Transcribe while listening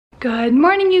Good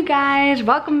morning, you guys.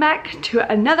 Welcome back to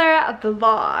another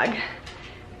vlog.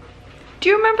 Do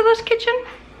you remember this kitchen?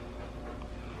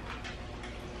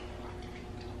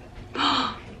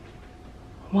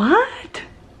 What?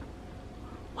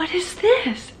 What is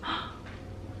this?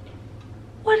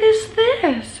 What is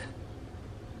this?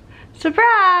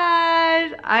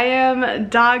 Surprise! I am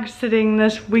dog sitting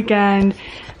this weekend.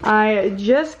 I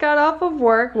just got off of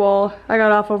work. Well, I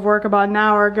got off of work about an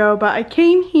hour ago, but I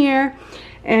came here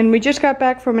and we just got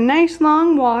back from a nice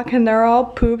long walk and they're all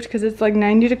pooped because it's like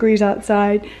 90 degrees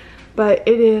outside. But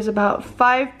it is about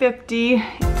 5:50.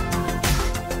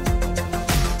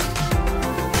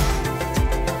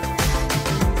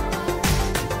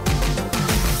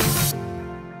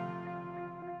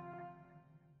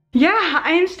 Yeah,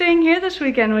 I am staying here this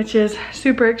weekend, which is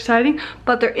super exciting,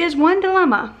 but there is one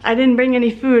dilemma. I didn't bring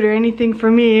any food or anything for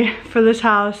me for this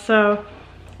house, so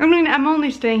I mean, I'm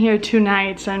only staying here 2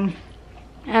 nights, and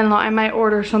I don't know, I might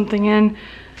order something in,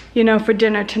 you know, for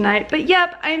dinner tonight. But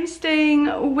yep, I'm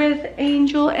staying with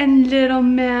Angel and Little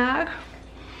Mac.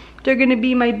 They're gonna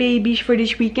be my babies for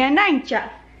this weekend, ain't ya?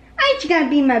 Ain't you gonna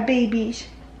be my babies?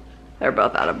 They're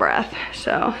both out of breath,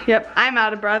 so yep, I'm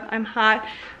out of breath, I'm hot.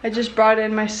 I just brought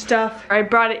in my stuff. I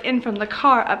brought it in from the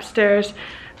car upstairs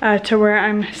to where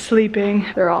I'm sleeping.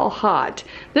 They're all hot.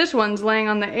 This one's laying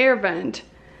on the air vent.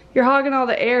 You're hogging all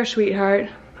the air, sweetheart.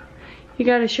 You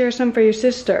gotta share some for your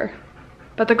sister.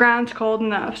 But the ground's cold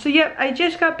enough. So yep, I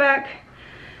just got back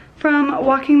from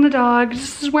walking the dogs.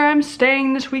 This is where I'm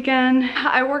staying this weekend.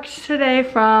 I worked today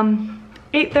from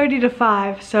 8:30 to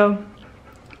 5, so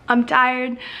I'm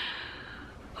tired.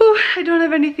 Whew, I don't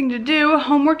have anything to do.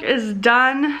 Homework is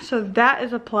done, so that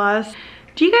is a plus.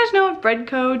 Do you guys know if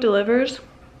Breadco delivers?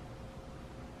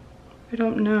 I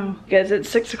don't know. Because it's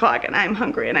 6 o'clock and I'm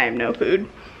hungry and I have no food.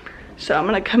 So I'm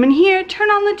gonna come in here, turn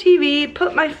on the TV,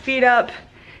 put my feet up,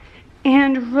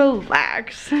 and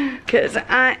relax. Because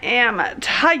I am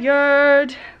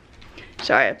tired.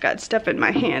 Sorry, I've got stuff in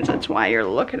my hands. That's why you're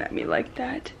looking at me like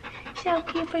that. Is that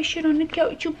okay if I sit on the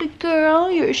couch, you big girl?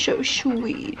 You're so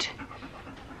sweet.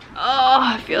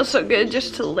 Oh, it feels so good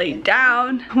just to lay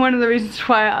down. One of the reasons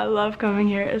why I love coming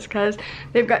here is because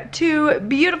they've got 2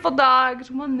 beautiful dogs,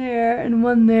 one there and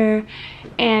one there.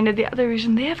 And the other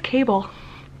reason, they have cable.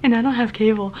 And I don't have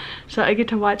cable. So I get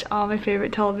to watch all my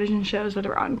favorite television shows that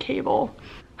are on cable.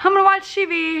 I'm gonna watch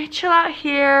TV, chill out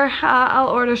here. I'll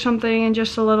order something in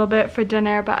just a little bit for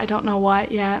dinner, but I don't know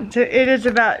what yet. So it is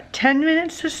about 10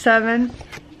 minutes to 7.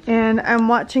 And I'm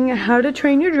watching How to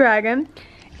Train Your Dragon.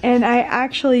 And I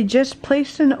actually just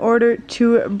placed an order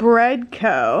to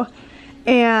Breadco,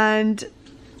 and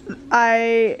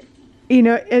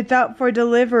it's out for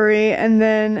delivery. And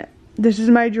then this is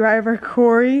my driver,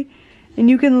 Corey, and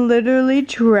you can literally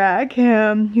track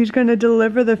him. He's gonna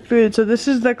deliver the food. So this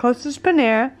is the closest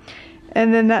Panera,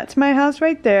 and then that's my house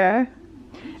right there.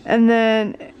 And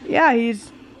then yeah, you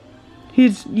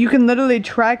can literally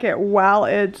track it while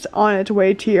it's on its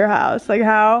way to your house. Like,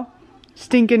 how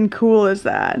stinking cool is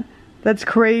that? That's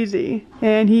crazy.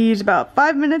 And he's about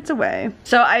 5 minutes away.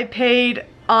 So I paid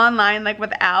online, like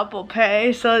with Apple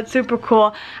Pay, so it's super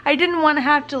cool. I didn't want to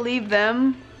have to leave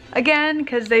them again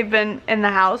because they've been in the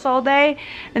house all day,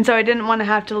 and so I didn't want to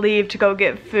have to leave to go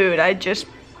get food. I just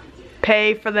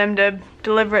pay for them to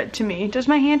deliver it to me. Does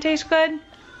my hand taste good?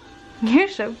 You're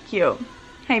so cute.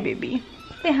 Hi, baby.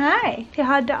 Say hi. Say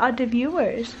hi to all the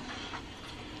viewers.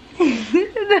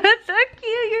 That's so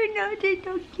cute. Your nose is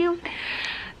so cute.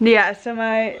 Yeah, so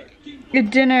my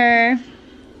dinner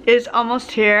is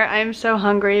almost here. I'm so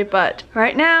hungry, but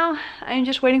right now I'm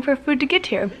just waiting for food to get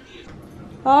here.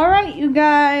 Alright, you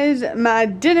guys, my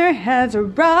dinner has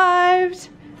arrived.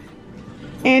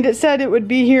 And it said it would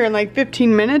be here in like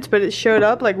 15 minutes, but it showed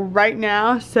up like right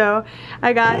now. So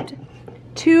I got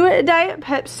 2 Diet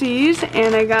Pepsis,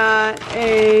 and I got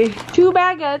 2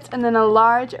 baguettes, and then a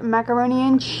large macaroni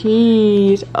and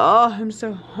cheese. Oh, I'm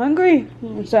so hungry.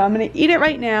 So I'm gonna eat it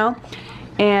right now.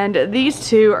 And these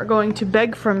 2 are going to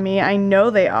beg from me. I know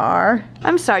they are.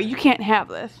 I'm sorry, you can't have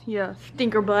this, you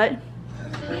stinker butt.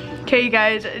 Okay, you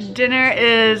guys, dinner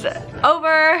is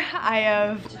over.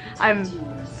 I'm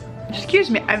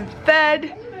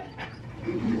fed.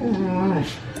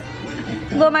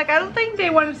 Little Mac, I don't think they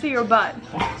want to see your butt.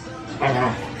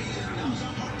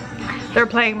 They're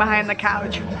playing behind the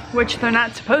couch, which they're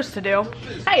not supposed to do.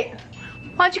 Hey,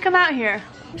 why don't you come out here?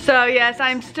 So yes,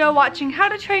 I'm still watching How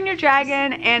to Train Your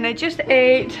Dragon, and I just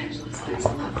ate.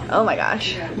 Oh my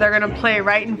gosh, they're gonna play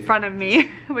right in front of me,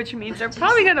 which means they're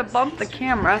probably gonna bump the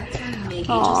camera.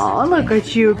 Oh, look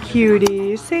at you,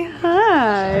 cutie. Say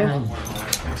hi.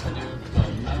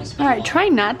 All right, try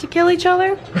not to kill each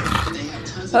other.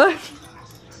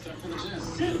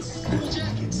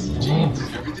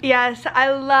 Yes,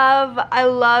 I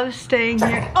love staying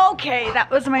here. Okay, that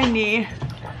was my knee.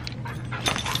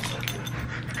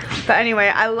 But anyway,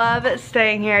 I love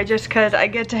staying here just because I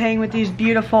get to hang with these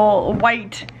beautiful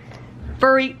white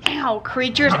furry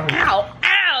creatures.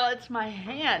 Ow, it's my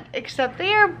hand. Except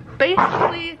they are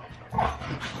basically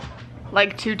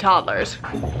like 2 toddlers.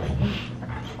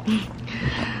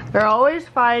 They're always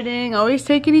fighting, always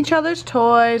taking each other's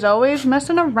toys, always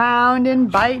messing around and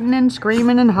biting and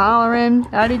screaming and hollering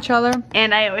at each other.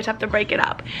 And I always have to break it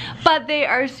up. But they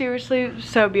are seriously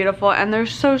so beautiful and they're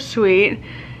so sweet.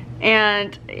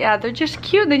 And yeah, they're just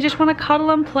cute. They just want to cuddle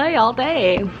and play all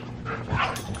day.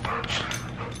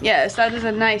 Yes, that is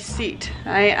a nice seat.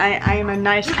 I am a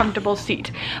nice, comfortable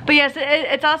seat. But yes,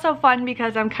 it's also fun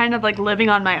because I'm kind of like living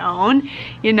on my own.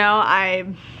 You know,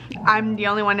 I'm the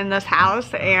only one in this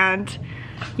house, and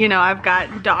you know, I've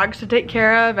got dogs to take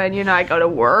care of, and you know, I go to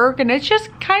work, and it's just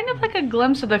kind of like a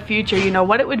glimpse of the future, you know,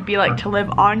 what it would be like to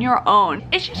live on your own.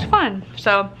 It's just fun.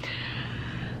 So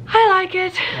I like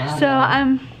it. So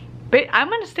I'm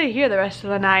gonna stay here the rest of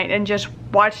the night and just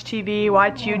watch TV,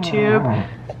 watch YouTube.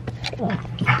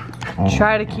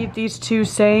 Try to keep these 2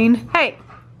 sane. Hey,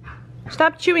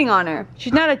 stop chewing on her.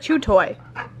 She's not a chew toy.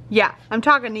 Yeah, I'm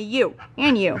talking to you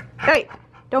and you. Hey,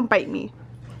 don't bite me.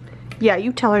 Yeah,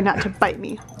 you tell her not to bite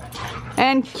me.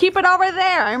 And keep it over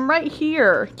there. I'm right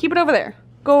here. Keep it over there.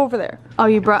 Go over there. Oh,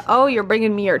 you're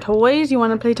bringing me your toys? You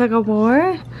want to play tug of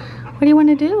war? What do you want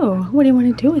to do? What do you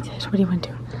want to do with this? What do you want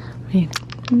to do?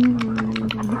 Ah!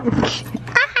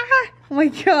 Oh my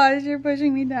gosh, you're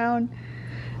pushing me down.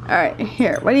 All right,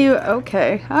 here. What do you?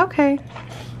 Okay.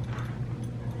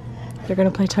 They're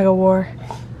gonna play tug of war.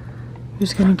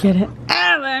 Who's gonna get it?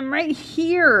 Ah, I'm right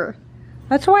here.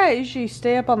 That's why I usually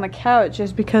stay up on the couch,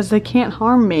 is because they can't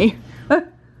harm me.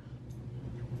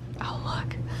 Oh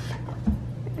look.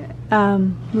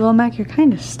 Little Mac, you're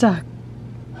kind of stuck.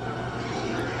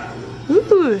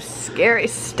 Ooh, scary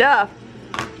stuff.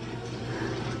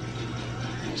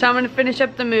 So I'm gonna finish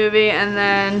up the movie and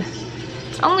then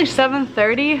it's only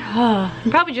 7:30.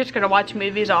 I'm probably just gonna watch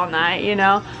movies all night, you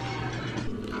know.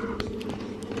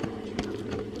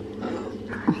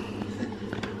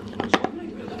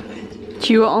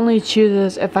 You will only chew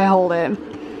this if I hold it.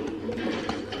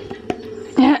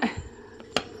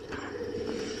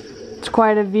 It's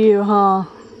quite a view, huh?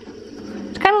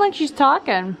 It's kind of like she's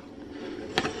talking.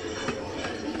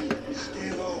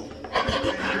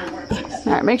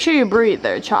 Alright, make sure you breathe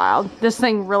there, child. This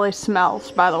thing really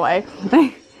smells, by the way.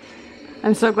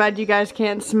 I'm so glad you guys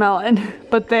can't smell it,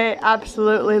 but they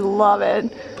absolutely love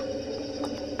it.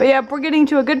 But yeah, we're getting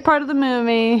to a good part of the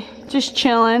movie. Just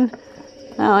chilling.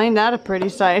 Oh, ain't that a pretty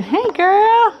sight? Hey,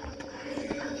 girl!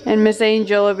 And Miss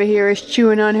Angel over here is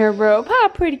chewing on her rope. Hi,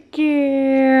 pretty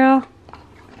girl.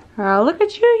 Oh, look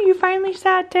at you. You finally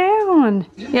sat down.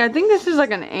 Yeah, I think this is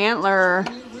like an antler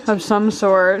of some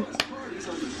sort.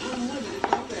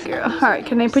 Alright,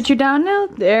 can I put you down now?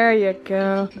 There you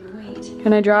go.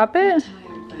 Can I drop it?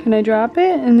 Can I drop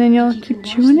it? And then you'll keep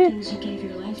chewing it?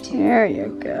 There you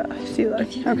go. See, look.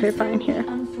 Okay, fine, here.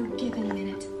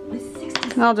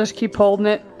 I'll just keep holding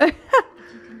it.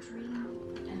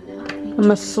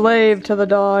 I'm a slave to the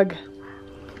dog.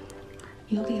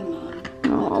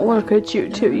 Oh, look at you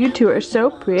two. You two are so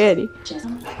pretty.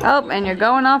 Oh, and you're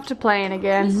going off to playing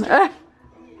again.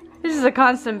 This is a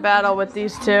constant battle with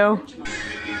these two.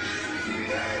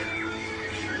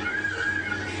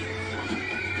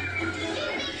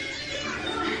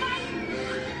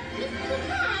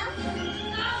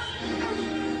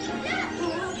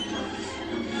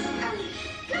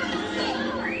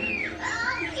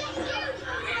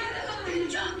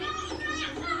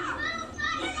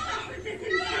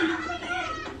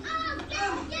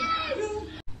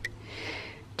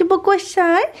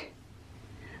 Son?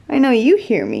 I know you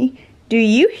hear me. Do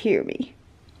you hear me?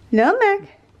 Little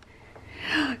Mac.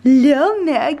 Little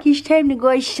Mac, it's time to go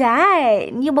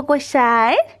outside. You wanna go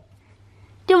outside?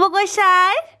 Do you wanna go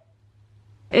outside?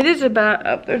 It is about,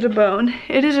 oh, there's a bone.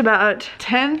 It is about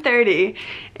 10:30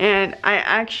 and I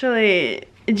actually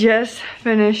just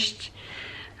finished,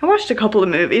 I watched a couple of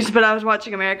movies, but I was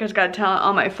watching America's Got Talent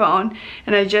on my phone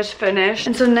and I just finished.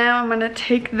 And so now I'm gonna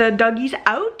take the doggies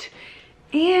out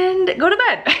and go to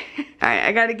bed. All right,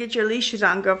 I gotta get your leashes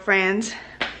on, girlfriends.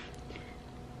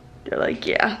 They're like,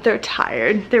 yeah, they're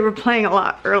tired. They were playing a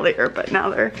lot earlier, but now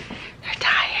they're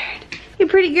tired. You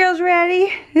pretty girls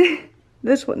ready?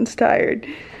 This one's tired.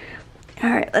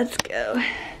 All right, let's go.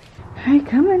 All right,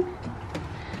 come on.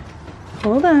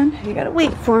 Hold on, you gotta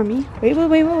wait for me. Wait.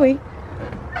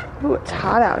 Oh, it's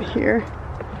hot out here.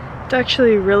 It's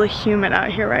actually really humid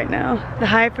out here right now. The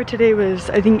high for today was,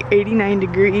 I think, 89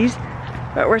 degrees,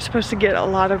 but we're supposed to get a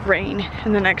lot of rain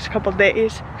in the next couple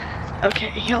days.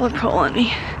 Okay, y'all are calling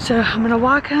me. So I'm gonna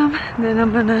walk him, and then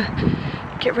I'm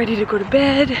gonna get ready to go to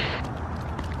bed.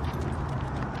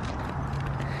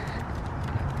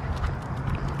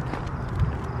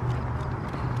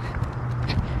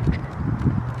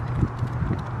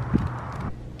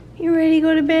 You ready to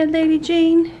go to bed, Lady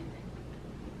Jane?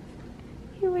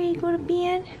 You ready to go to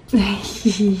bed?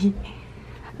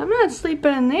 I'm not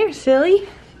sleeping in there, silly.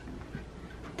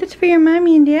 That's for your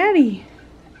mommy and daddy.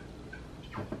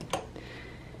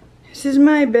 This is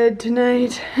my bed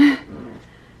tonight.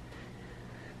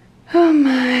 Oh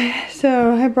my.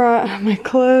 So I brought my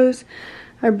clothes.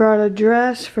 I brought a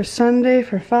dress for Sunday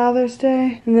for Father's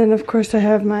Day. And then of course I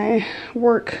have my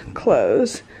work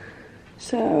clothes.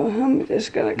 So I'm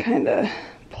just gonna kind of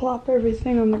plop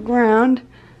everything on the ground.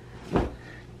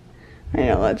 I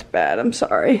know that's bad, I'm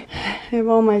sorry. I have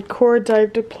all my cords I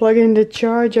have to plug in to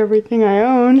charge everything I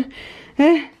own.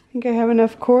 Think I have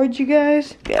enough cords, you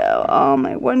guys? Go, all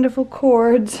my wonderful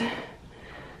cords.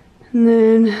 And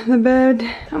then the bed.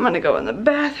 I'm gonna go in the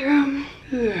bathroom.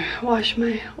 Wash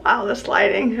my, wow, this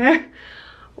lighting.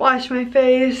 Wash my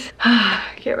face.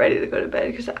 Get ready to go to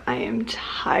bed because I am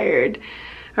tired.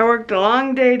 I worked a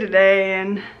long day today,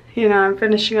 and you know, I'm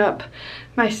finishing up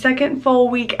my second full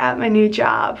week at my new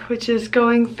job, which is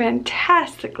going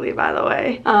fantastically, by the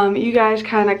way. You guys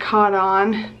kind of caught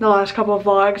on the last couple of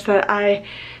vlogs that I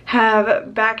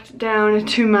have backed down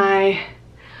to my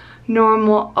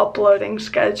normal uploading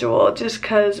schedule just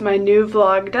because my new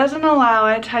vlog doesn't allow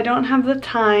it. I don't have the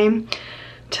time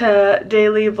to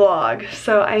daily vlog,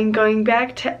 so I'm going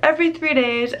back to every 3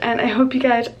 days, and I hope you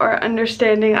guys are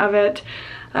understanding of it.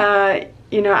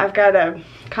 You know, I've got to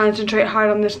concentrate hard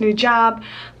on this new job,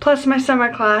 plus my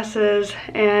summer classes,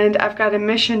 and I've got a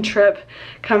mission trip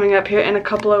coming up here in a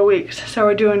couple of weeks. So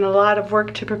we're doing a lot of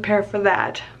work to prepare for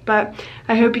that. But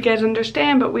I hope you guys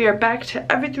understand, but we are back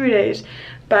to every 3 days.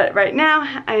 But right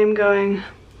now, I am going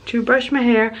to brush my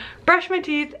hair, brush my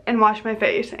teeth, and wash my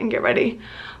face, and get ready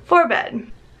for bed.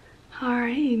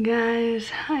 Alright, you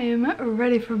guys, I am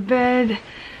ready for bed.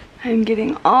 I'm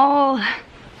getting all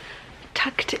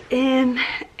tucked in,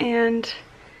 and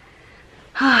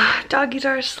doggies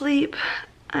are asleep.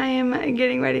 I am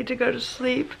getting ready to go to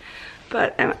sleep,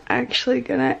 but I'm actually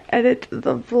gonna edit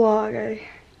the vlog. I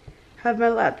have my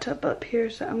laptop up here,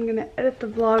 so I'm gonna edit the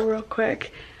vlog real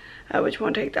quick, which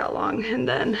won't take that long, and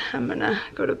then I'm gonna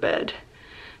go to bed.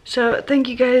 So thank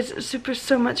you guys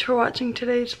so much for watching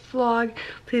today's vlog.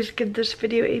 Please give this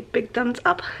video a big thumbs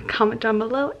up, comment down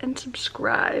below, and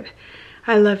subscribe.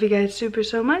 I love you guys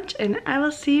so much, and I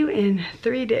will see you in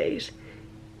 3 days.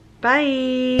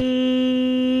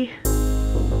 Bye!